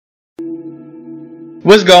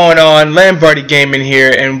What's going on? Lambardi Gaming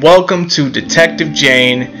here, and welcome to Detective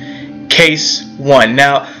Jane Case 1.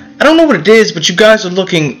 Now, I don't know what it is, but you guys are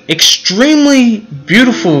looking extremely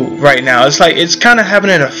beautiful right now. It's like it's kind of having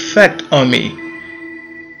an effect on me.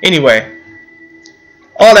 Anyway,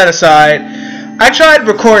 all that aside, I tried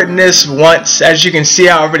recording this once. As you can see,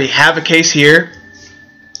 I already have a case here,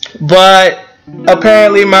 but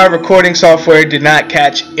apparently my recording software did not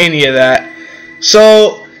catch any of that.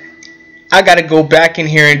 So I gotta go back in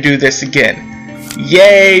here and do this again.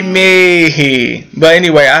 Yay me! But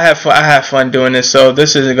anyway, I have fun doing this, so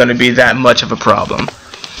this isn't gonna be that much of a problem.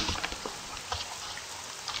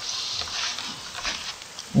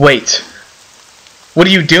 Wait, what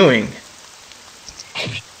are you doing?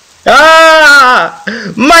 Ah,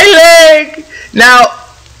 my leg! Now,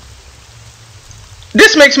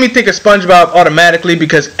 this makes me think of SpongeBob automatically,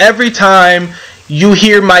 because every time you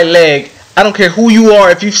hear my leg, I don't care who you are,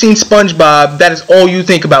 if you've seen SpongeBob, that is all you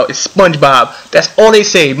think about is SpongeBob. That's all they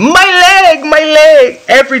say. My leg,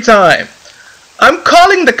 every time. I'm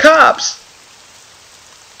calling the cops.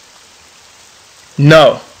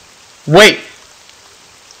 No. Wait.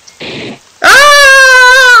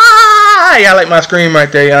 Ah! Y'all like my scream right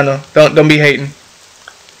there, y'all know. Don't be hating.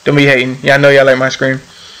 Don't be hating. Y'all know y'all like my scream.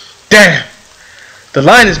 Damn. The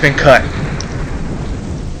line has been cut.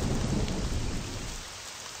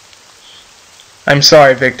 I'm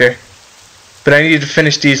sorry, Victor, but I needed to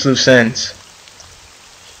finish these loose ends.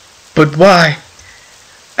 But why?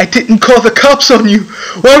 I didn't call the cops on you.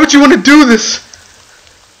 Why would you want to do this?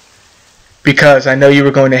 Because I know you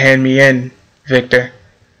were going to hand me in, Victor.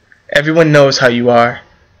 Everyone knows how you are.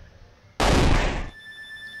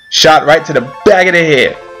 Shot right to the back of the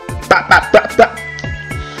head. Bop, bop, bop, bop.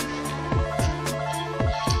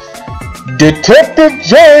 Detective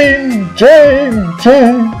Jane.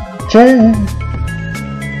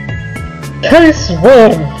 Case 1.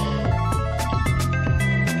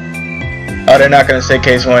 Oh, they're not gonna say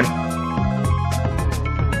case 1.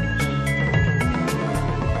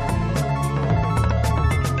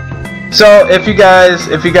 So if you guys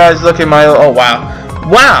look at my, oh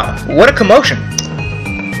wow, what a commotion.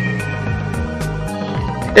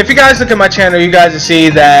 If you guys look at my channel, you guys will see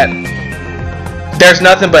that there's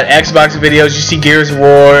nothing but Xbox videos. You see Gears of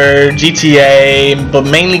War, GTA, but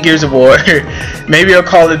mainly Gears of War. Maybe a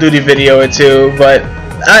Call of Duty video or two, but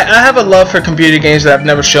I have a love for computer games that I've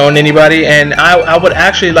never shown anybody, and I would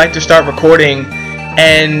actually like to start recording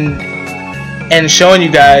and showing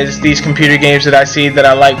you guys these computer games that I see that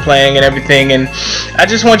I like playing and everything. And I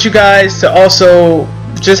just want you guys to also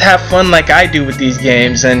just have fun like I do with these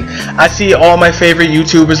games. And I see all my favorite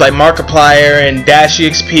YouTubers like Markiplier and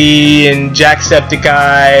DashEXP and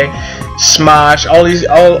Jacksepticeye, Smosh, all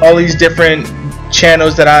these different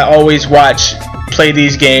channels that I always watch play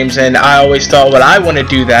these games, and I always thought, well, I want to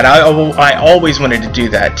do that. I always wanted to do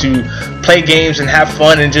that, to play games and have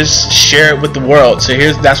fun and just share it with the world. So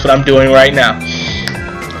that's what I'm doing right now.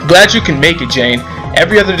 Glad you can make it, Jane.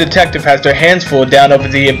 Every other detective has their hands full down over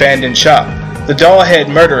the abandoned shop. The doll-head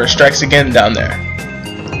murderer strikes again down there.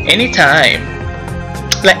 Anytime.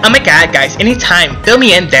 Like, oh my god, guys, anytime. Fill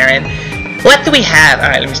me in, Darren. What do we have?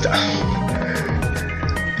 Alright, let me stop.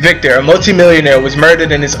 Victor, a multimillionaire, was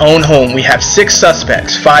murdered in his own home. We have 6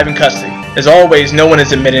 suspects, 5 in custody. As always, no one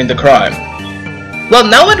is admitting the crime. Well,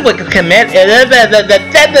 no one would commit...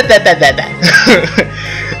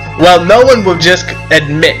 Well, no one will just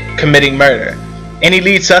admit committing murder. Any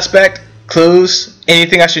lead suspect? Clues?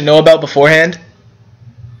 Anything I should know about beforehand?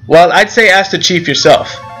 Well, I'd say ask the chief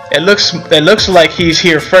yourself. It looks like he's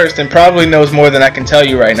here first and probably knows more than I can tell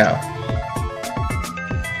you right now.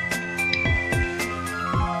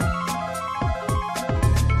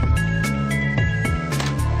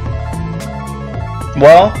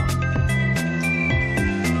 Well,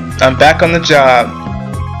 I'm back on the job.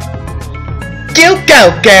 You go,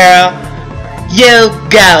 girl. You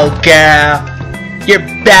go, girl. You're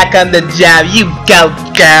back on the job. You go,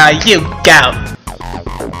 girl. You go.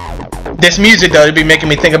 This music, though, it'd be making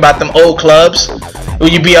me think about them old clubs where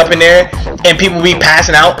you be up in there and people be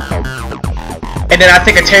passing out. And then I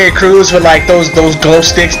think of Terry Crews with like those glow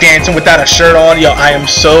sticks dancing without a shirt on. Yo, I am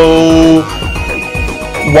so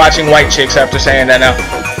watching white chicks after saying that now.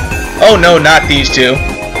 Oh no, not these two.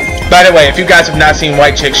 By the way, if you guys have not seen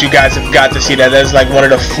White Chicks, you guys have got to see that. That's like one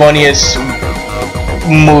of the funniest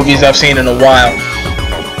movies I've seen in a while.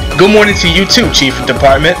 Good morning to you too, Chief of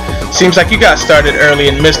Department. Seems like you got started early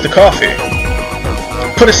and missed the coffee.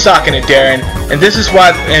 Put a sock in it, Darren. And this is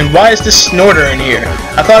why. And why is this snorter in here?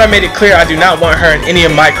 I thought I made it clear I do not want her in any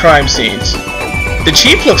of my crime scenes. The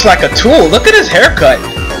chief looks like a tool. Look at his haircut.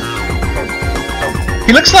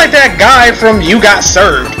 He looks like that guy from You Got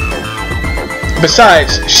Served.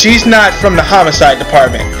 Besides, she's not from the homicide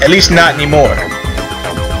department, at least not anymore.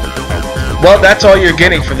 Well, that's all you're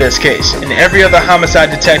getting for this case, and every other homicide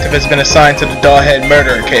detective has been assigned to the Dollhead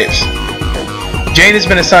murderer case. Jane has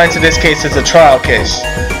been assigned to this case as a trial case.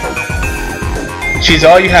 She's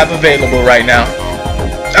all you have available right now.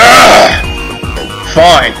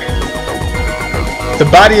 Fine. The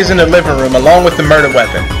body is in the living room along with the murder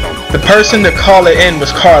weapon. The person to call it in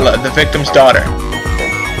was Carla, the victim's daughter.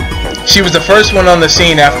 She was the first one on the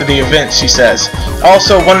scene after the event, she says.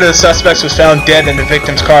 Also, one of the suspects was found dead in the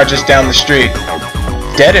victim's car just down the street.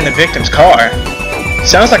 Dead in the victim's car?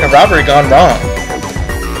 Sounds like a robbery gone wrong.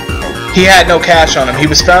 He had no cash on him. He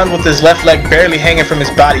was found with his left leg barely hanging from his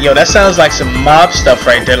body. Yo, that sounds like some mob stuff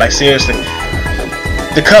right there, like seriously.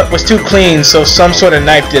 The cut was too clean, so some sort of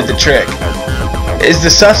knife did the trick. Is the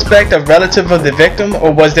suspect a relative of the victim,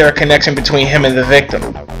 or was there a connection between him and the victim?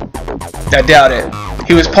 I doubt it.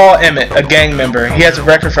 He was Paul Emmett, a gang member. He has a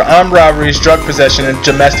record for armed robberies, drug possession, and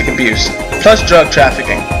domestic abuse, plus drug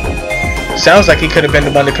trafficking. Sounds like he could have been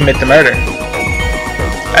the one to commit the murder.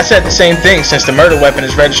 I said the same thing since the murder weapon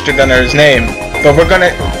is registered under his name, but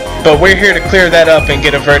we're here to clear that up and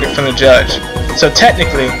get a verdict from the judge. So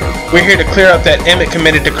technically, we're here to clear up that Emmett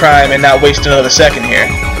committed the crime and not waste another second here.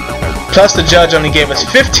 Plus, the judge only gave us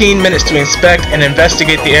 15 minutes to inspect and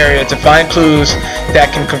investigate the area to find clues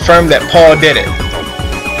that can confirm that Paul did it.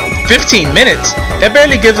 15 minutes? That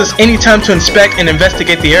barely gives us any time to inspect and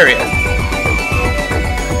investigate the area.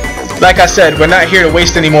 Like I said, we're not here to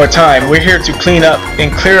waste any more time. We're here to clean up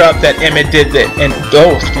and clear up that Emmett did it. And clear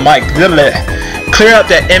up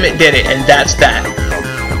that Emmett did it, and that's that.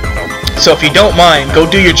 So if you don't mind, go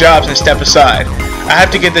do your jobs and step aside. I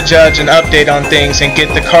have to get the judge an update on things and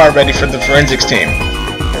get the car ready for the forensics team.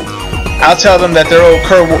 I'll tell them that their old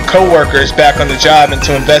co-worker is back on the job and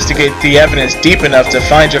to investigate the evidence deep enough to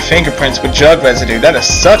find your fingerprints with drug residue. That is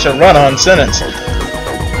such a run-on sentence.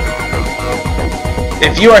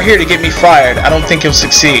 If you are here to get me fired, I don't think you'll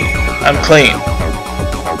succeed. I'm clean.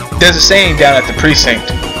 There's a saying down at the precinct.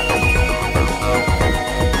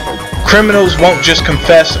 Criminals won't just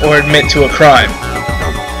confess or admit to a crime.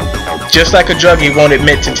 Just like a druggie won't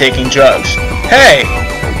admit to taking drugs. Hey!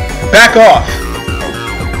 Back off!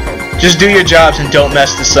 Just do your jobs and don't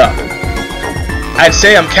mess this up. I'd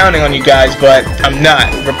say I'm counting on you guys, but I'm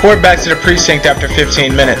not. Report back to the precinct after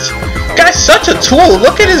 15 minutes. Guy's such a tool!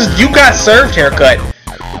 Look at his You Got Served haircut!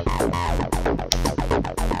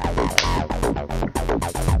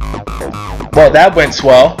 Well, that went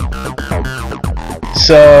swell.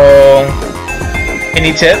 So,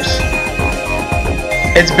 any tips?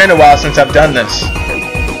 It's been a while since I've done this.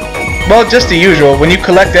 Well, just the usual. When you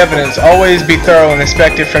collect evidence, always be thorough and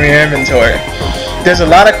inspect it from your inventory. There's a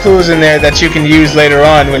lot of clues in there that you can use later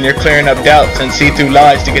on when you're clearing up doubts and see through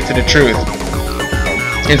lies to get to the truth.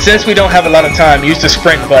 And since we don't have a lot of time, use the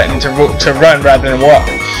sprint button to run rather than walk.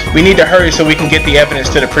 We need to hurry so we can get the evidence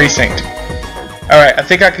to the precinct. Alright, I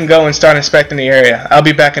think I can go and start inspecting the area. I'll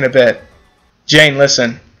be back in a bit. Jane,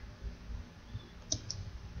 listen.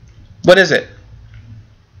 What is it?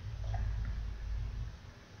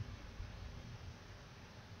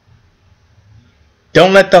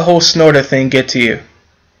 Don't let the whole snorter thing get to you.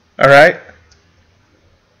 Alright?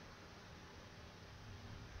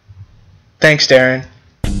 Thanks, Darren.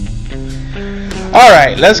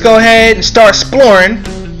 Alright, let's go ahead and start exploring.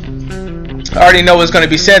 I already know what's going to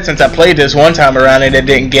be said since I played this one time around and I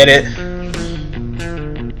didn't get it.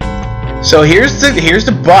 So here's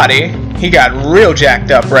the body. He got real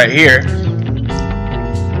jacked up right here.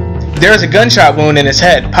 There is a gunshot wound in his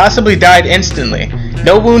head, possibly died instantly.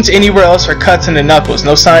 No wounds anywhere else or cuts in the knuckles,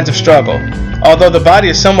 no signs of struggle. Although the body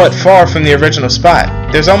is somewhat far from the original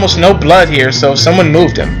spot. There's almost no blood here, so someone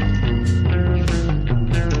moved him.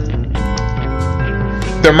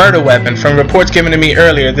 The murder weapon. From reports given to me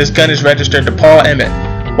earlier, this gun is registered to Paul Emmett.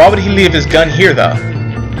 Why would he leave his gun here, though?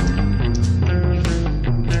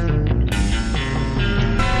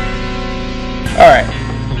 Alright.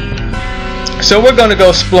 So we're gonna go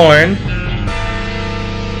exploring.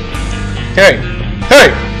 Hey! Hey!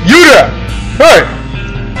 You there! Hey!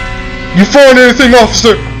 You find anything,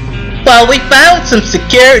 officer? Well, we found some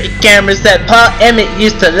security cameras that Paul Emmett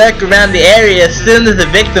used to lurk around the area as soon as the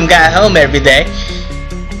victim got home every day.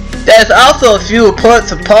 There's also a few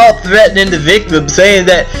reports of Paul threatening the victim, saying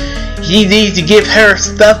that he needs to give her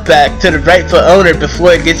stuff back to the rightful owner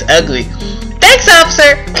before it gets ugly. Thanks,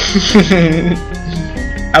 officer!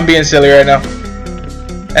 I'm being silly right now.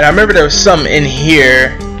 And I remember there was something in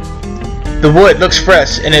here. The wood looks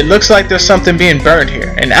fresh, and it looks like there's something being burned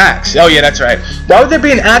here. An axe. Oh yeah, that's right. Why would there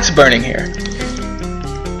be an axe burning here?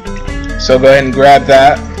 So go ahead and grab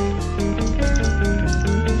that.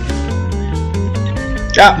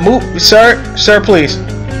 Move, sir. Sir, please.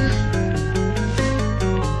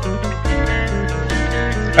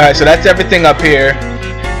 Alright, so that's everything up here.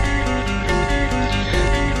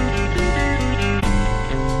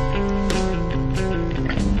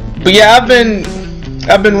 But yeah, I've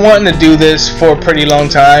been wanting to do this for a pretty long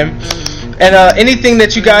time. And anything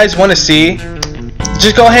that you guys want to see,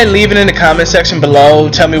 just go ahead and leave it in the comment section below.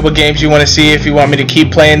 Tell me what games you want to see, if you want me to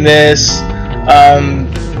keep playing this.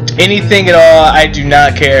 Anything at all, I do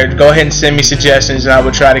not care. Go ahead and send me suggestions and I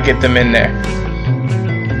will try to get them in there.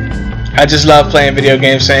 I just love playing video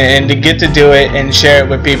games, and to get to do it and share it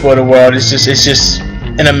with people of the world, it's just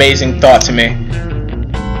an amazing thought to me.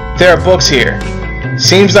 There are books here.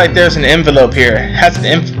 Seems like there's an envelope here. Has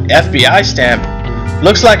an FBI stamp.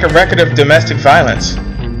 Looks like a record of domestic violence.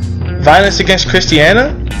 Violence against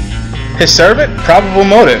Christiana? His servant? Probable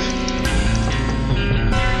motive.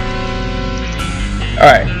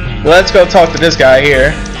 Alright, well, let's go talk to this guy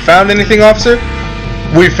here. Found anything, officer?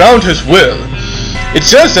 We found his will. It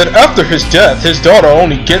says that after his death, his daughter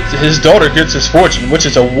gets his fortune, which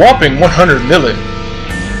is a whopping 100 million.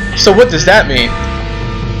 So what does that mean?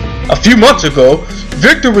 A few months ago,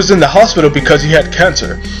 Victor was in the hospital because he had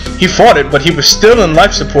cancer. He fought it, but he was still in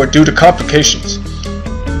life support due to complications.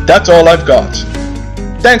 That's all I've got.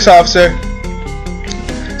 Thanks, officer.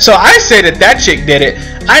 So I say that chick did it.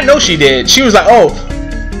 I know she did. She was like, oh,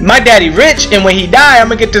 my daddy rich, and when he die, I'm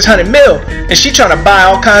gonna get this 100 mil. And she trying to buy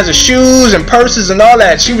all kinds of shoes and purses and all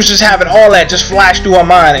that. She was just having all that just flash through her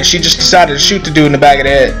mind, and she just decided to shoot the dude in the back of the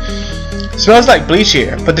head. Smells like bleach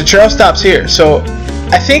here, but the trail stops here. So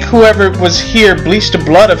I think whoever was here bleached the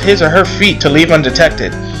blood of his or her feet to leave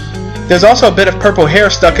undetected. There's also a bit of purple hair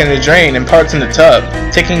stuck in the drain and parts in the tub.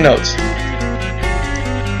 Taking notes.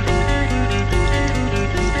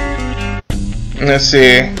 Let's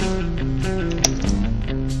see.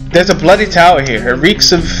 There's a bloody towel here. It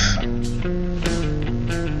reeks of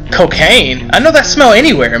cocaine. I know that smell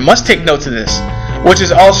anywhere. Must take notes of this. Which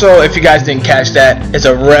is also, if you guys didn't catch that, is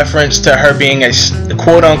a reference to her being a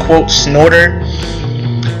quote-unquote snorter.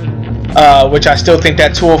 Which I still think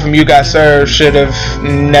that tool from You Got Served should have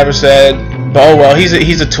never said. But oh well, he's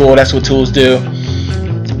a tool. That's what tools do.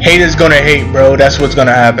 Haters gonna hate, bro. That's what's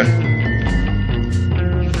gonna happen.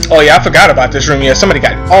 Oh yeah, I forgot about this room. Yeah, somebody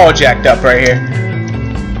got all jacked up right here.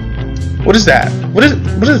 What is that? What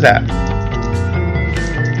is that?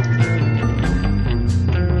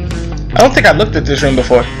 I don't think I looked at this room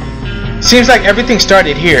before. Seems like everything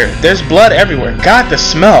started here. There's blood everywhere. God, the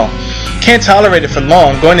smell. Can't tolerate it for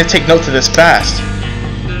long. Going to take notes of this fast.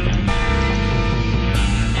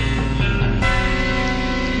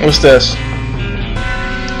 What's this?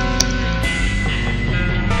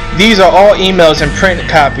 These are all emails and print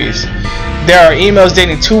copies. There are emails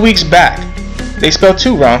dating 2 weeks back. They spelled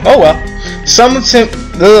 2 wrong. Oh well. Some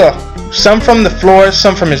from the floor,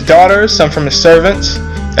 some from his daughters, some from his servants.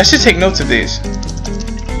 I should take notes of these.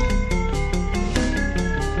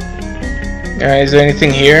 Alright, is there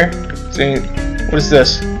anything here? What is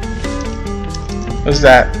this? What is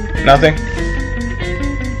that? Nothing?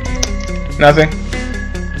 Nothing?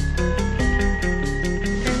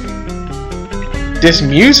 This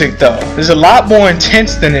music though is a lot more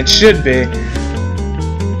intense than it should be.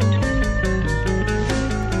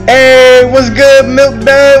 Hey, what's good, Milk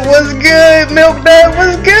Dad? What's good, Milk Dad?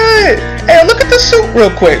 What's good? Hey, look at the suit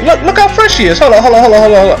real quick. Look how fresh she is. Hold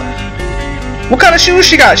on. What kind of shoes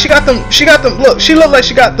she got? She got them, look, she looked like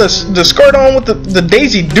she got the skirt on with the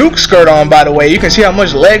Daisy Duke skirt on, by the way. You can see how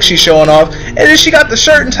much leg she's showing off. And then she got the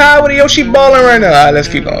shirt and tie with it. Yo, she balling right now. Alright, let's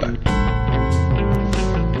keep going.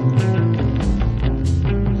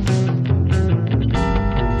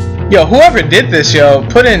 Yo, whoever did this, yo,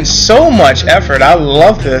 put in so much effort. I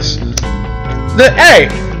love this. Hey,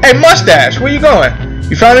 Mustache, where you going?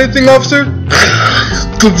 You found anything, officer?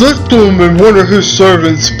 The victim and one of his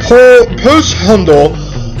servants, Pace Handel,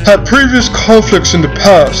 had previous conflicts in the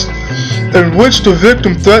past, in which the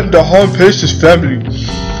victim threatened to harm Pace's family.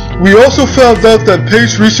 We also found out that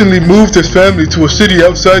Pace recently moved his family to a city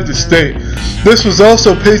outside the state. This was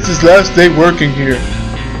also Pace's last day working here.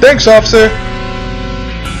 Thanks, officer.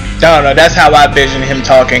 I don't know, that's how I envision him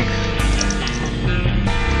talking.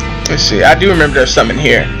 Let's see, I do remember there's something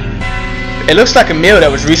here. It looks like a meal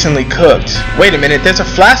that was recently cooked. Wait a minute, there's a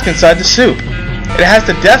flask inside the soup. It has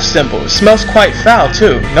the death symbol. It smells quite foul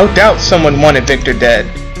too. No doubt someone wanted Victor dead.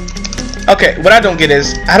 Okay, what I don't get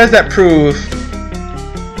is, how does that prove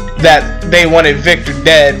that they wanted Victor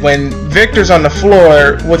dead when Victor's on the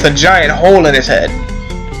floor with a giant hole in his head?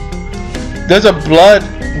 There's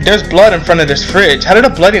blood in front of this fridge. How did a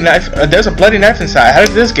bloody knife? There's a bloody knife inside. How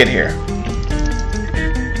did this get here?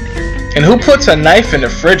 And who puts a knife in the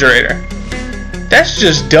refrigerator? That's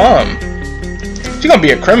just dumb. If you're gonna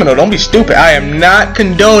be a criminal, don't be stupid. I am not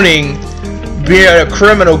condoning being a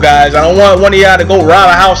criminal, guys. I don't want one of y'all to go rob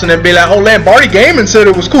a house and then be like, oh, Lambardi Gaming said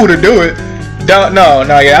it was cool to do it. No,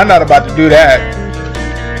 yeah, I'm not about to do that.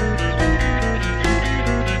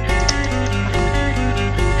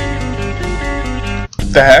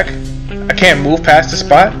 The heck? I can't move past the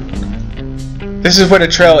spot? This is where the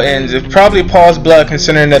trail ends. It's probably Paul's blood,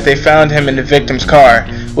 considering that they found him in the victim's car,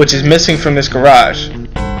 which is missing from this garage.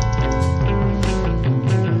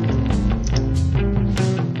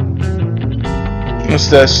 What's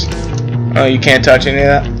this? Oh, you can't touch any of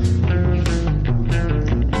that?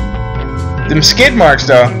 Them skid marks,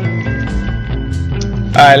 though.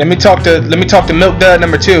 Alright, let me talk to Milk Dud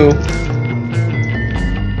number 2.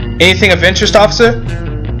 Anything of interest, officer?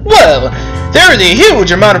 Well, there is a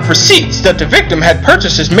huge amount of receipts that the victim had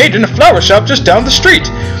purchases made in a flower shop just down the street.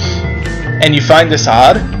 And you find this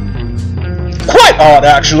odd? Quite odd,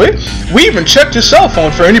 actually. We even checked his cell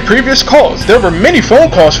phone for any previous calls. There were many phone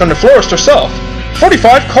calls from the florist herself.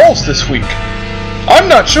 45 calls this week. I'm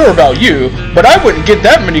not sure about you, but I wouldn't get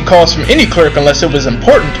that many calls from any clerk unless it was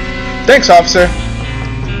important. Thanks, officer.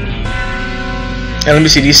 And let me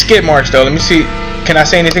see these skid marks, though. Let me see. Can I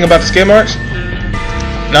say anything about the skid marks?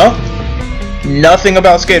 No? Nothing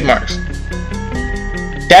about skid marks.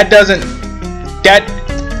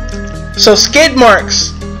 So skid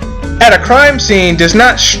marks at a crime scene does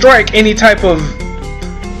not strike any type of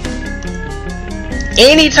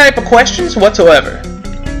questions whatsoever.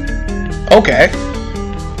 Okay.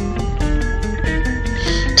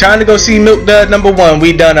 Time to go see Milk Dud number 1.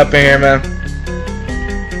 We done up in here, man.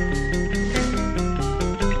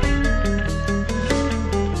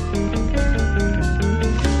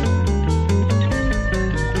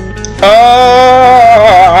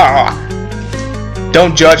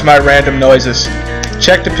 Don't judge my random noises.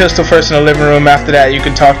 Check the pistol first in the living room. After that, you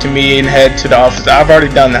can talk to me and head to the office. I've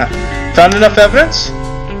already done that. Found enough evidence?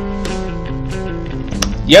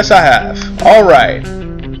 Yes, I have. Alright.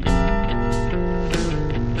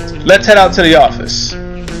 Let's head out to the office.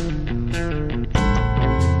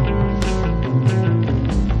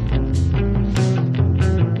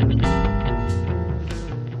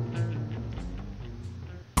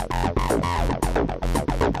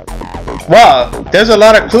 Wow, there's a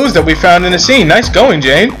lot of clues that we found in the scene. Nice going,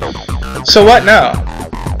 Jane. So what now?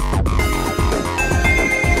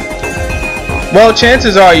 Well,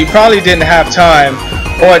 chances are you probably didn't have time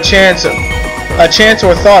or a chance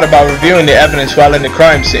or thought about reviewing the evidence while in the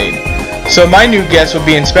crime scene. So my new guess would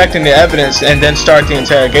be inspecting the evidence and then start the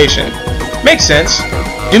interrogation. Makes sense.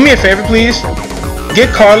 Do me a favor, please.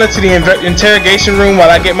 Get Carla to the interrogation room while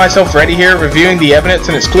I get myself ready here, reviewing the evidence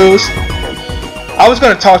and its clues. I was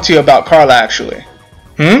going to talk to you about Carla, actually.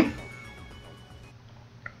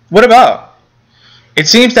 What about? It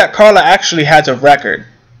seems that Carla actually has a record.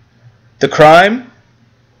 The crime?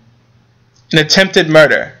 An attempted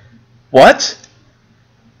murder. What?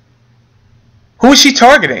 Who is she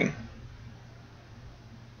targeting?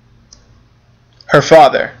 Her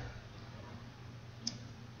father.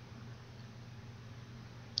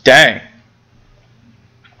 Dang.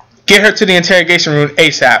 Get her to the interrogation room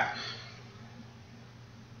ASAP.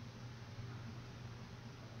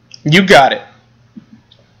 You got it.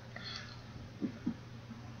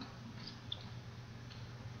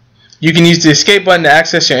 You can use the escape button to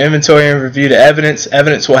access your inventory and review the evidence.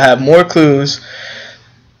 Evidence will have more clues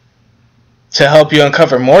to help you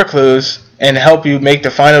uncover more clues and help you make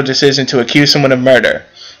the final decision to accuse someone of murder.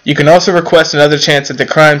 You can also request another chance at the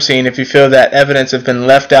crime scene if you feel that evidence has been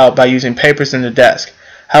left out by using papers in the desk.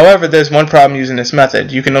 However, there's one problem using this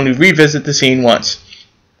method. You can only revisit the scene once.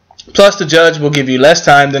 Plus, the judge will give you less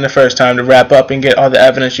time than the first time to wrap up and get all the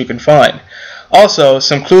evidence you can find. Also,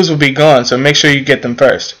 some clues will be gone, so make sure you get them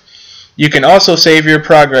first. You can also save your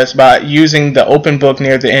progress by using the open book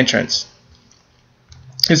near the entrance.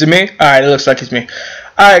 Is it me? Alright, it looks like it's me.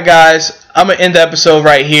 Alright, guys, I'm going to end the episode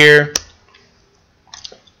right here.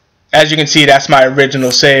 As you can see, that's my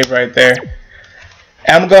original save right there.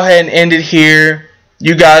 I'm going to go ahead and end it here.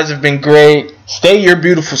 You guys have been great. Stay your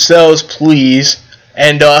beautiful selves, please.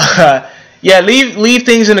 And yeah, leave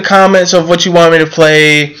things in the comments of what you want me to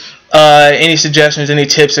play, any suggestions, any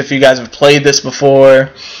tips if you guys have played this before.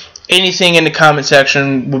 Anything in the comment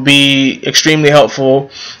section would be extremely helpful,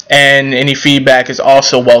 and any feedback is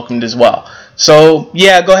also welcomed as well. So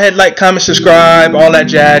yeah, go ahead, like, comment, subscribe, all that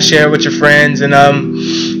jazz. Share with your friends, and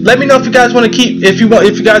let me know if you guys want to keep, if you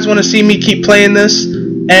guys want to see me keep playing this.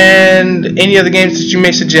 and any other games that you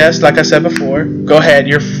may suggest. Like I said before, go ahead,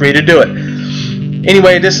 you're free to do it.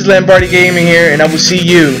 Anyway, this is Lambardi Gaming here, and I will see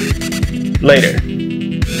you later.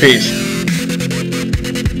 Peace.